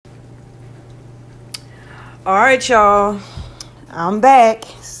All right, y'all. I'm back.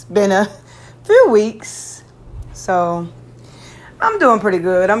 It's been a few weeks. So, I'm doing pretty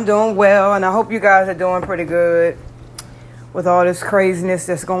good. I'm doing well. And I hope you guys are doing pretty good with all this craziness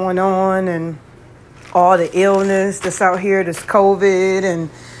that's going on and all the illness that's out here, this COVID.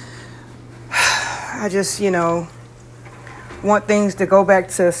 And I just, want things to go back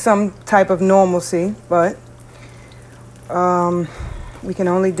to some type of normalcy. But we can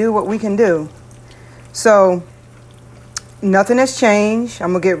only do what we can do. So, nothing has changed.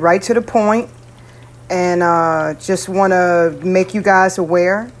 I'm going to get right to the point and just want to make you guys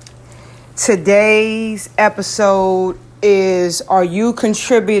aware. Today's episode is, are you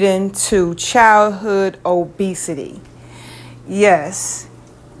contributing to childhood obesity? Yes.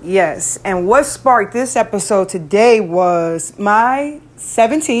 And what sparked this episode today was my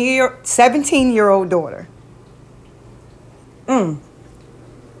 17-year-old daughter.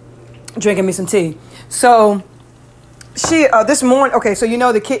 Drinking me some tea. So she this morning, okay, so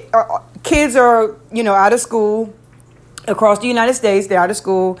the kids are, out of school across the United States. They're out of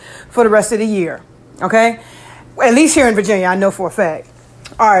school for the rest of the year. Okay? At least here in Virginia, I know for a fact.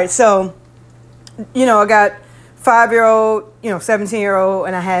 All right, so I got 5-year-old, 17-year-old,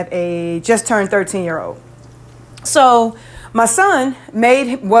 and I have a just turned 13-year-old. So my son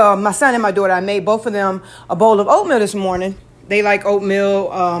and my daughter, I made both of them a bowl of oatmeal this morning. They like oatmeal.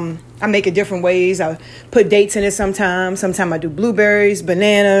 I make it different ways. I put dates in it sometimes. Sometimes I do blueberries,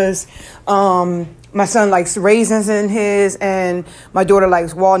 bananas. My son likes raisins in his, and my daughter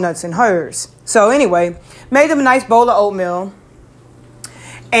likes walnuts in hers. So anyway, made them a nice bowl of oatmeal.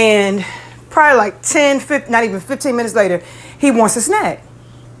 And probably like 15 minutes later, he wants a snack.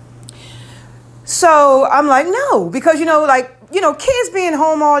 So I'm like, no, because, kids being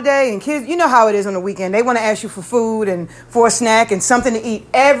home all day and kids, you know how it is on the weekend. They want to ask you for food and for a snack and something to eat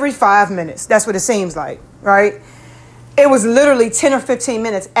every 5 minutes. That's what it seems like, right? It was literally 10 or 15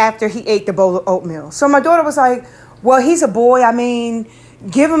 minutes after he ate the bowl of oatmeal. So my daughter was like, well, he's a boy. I mean,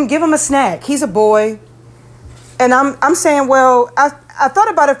 give him a snack. He's a boy. And I'm saying, well, I thought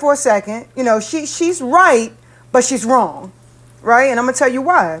about it for a second. She's right, but she's wrong, right? And I'm going to tell you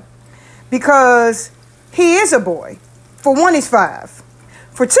why. Because he is a boy. For one, he's 5.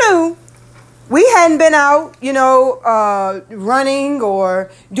 For 2, we hadn't been out, running or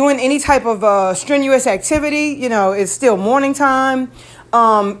doing any type of strenuous activity. It's still morning time.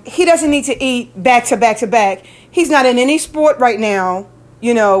 He doesn't need to eat back to back to back. He's not in any sport right now.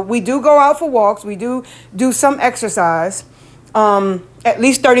 We do go out for walks. We do some exercise, at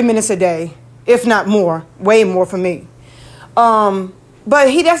least 30 minutes a day, if not more, way more for me. But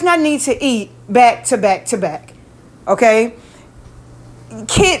he does not need to eat back to back to back. Okay?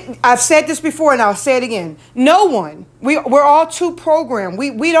 I've said this before and I'll say it again. No one, we're all too programmed.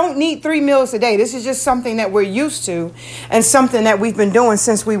 We don't need 3 meals a day. This is just something that we're used to and something that we've been doing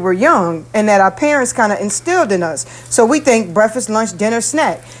since we were young and that our parents kind of instilled in us. So we think breakfast, lunch, dinner,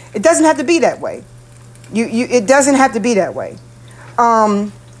 snack. It doesn't have to be that way. It doesn't have to be that way.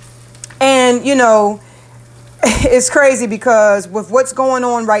 It's crazy because with what's going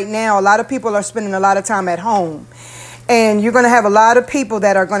on right now, a lot of people are spending a lot of time at home. And you're going to have a lot of people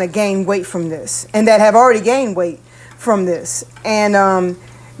that are going to gain weight from this and that have already gained weight from this. And,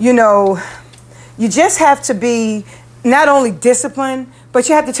 you just have to be not only disciplined, but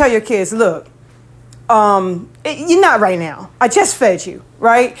you have to tell your kids, look, you're not right now. I just fed you,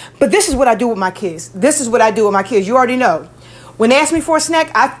 right? But this is what I do with my kids. You already know. When they ask me for a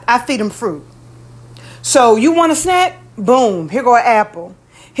snack, I feed them fruit. So you want a snack? Boom. Here go an apple.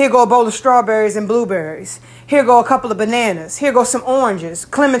 Here go a bowl of strawberries and blueberries. Here go a couple of bananas. Here go some oranges,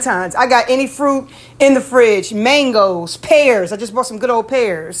 clementines. I got any fruit in the fridge. Mangoes, pears. I just bought some good old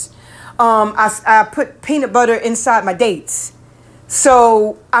pears. I put peanut butter inside my dates.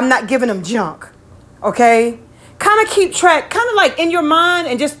 So I'm not giving them junk. Okay? Kind of keep track, kind of like in your mind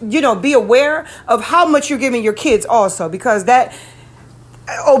and just, be aware of how much you're giving your kids also. Because that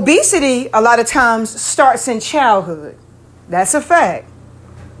obesity a lot of times starts in childhood. That's a fact.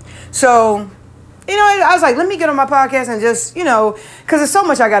 So, I was like, let me get on my podcast and just, because there's so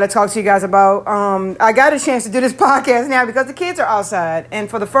much I got to talk to you guys about. I got a chance to do this podcast now because the kids are outside. And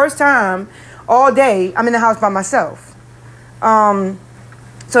for the first time all day, I'm in the house by myself. So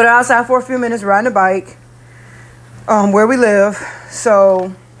they're outside for a few minutes riding a bike where we live.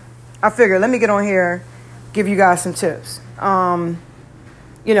 So I figured, let me get on here, give you guys some tips.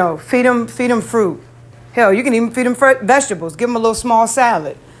 Feed them fruit. Hell, you can even feed them vegetables. Give them a little small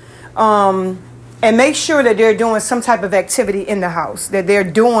salad. And make sure that they're doing some type of activity in the house, that they're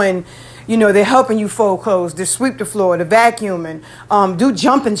doing, You know, they're helping you fold clothes, they sweep the floor, the vacuuming, do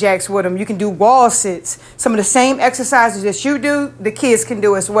jumping jacks with them. You can do wall sits. Some of the same exercises that you do, the kids can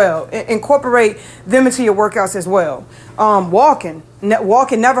do as well. Incorporate them into your workouts as well. Walking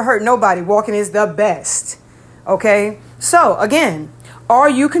never hurt nobody. Walking is the best. Okay? So, again, are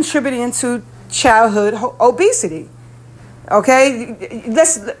you contributing to childhood obesity? Okay?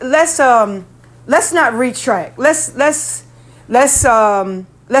 Let's not retract.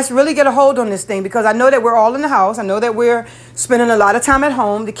 Let's really get a hold on this thing, because I know that we're all in the house. I know that we're spending a lot of time at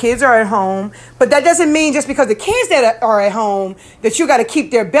home. The kids are at home. But that doesn't mean just because the kids that are at home that you got to keep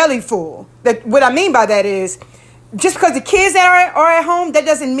their belly full. That what I mean by that is, just because the kids that are at home, that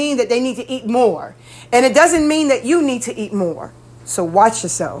doesn't mean that they need to eat more. And it doesn't mean that you need to eat more. So watch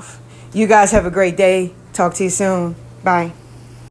yourself. You guys have a great day. Talk to you soon. Bye.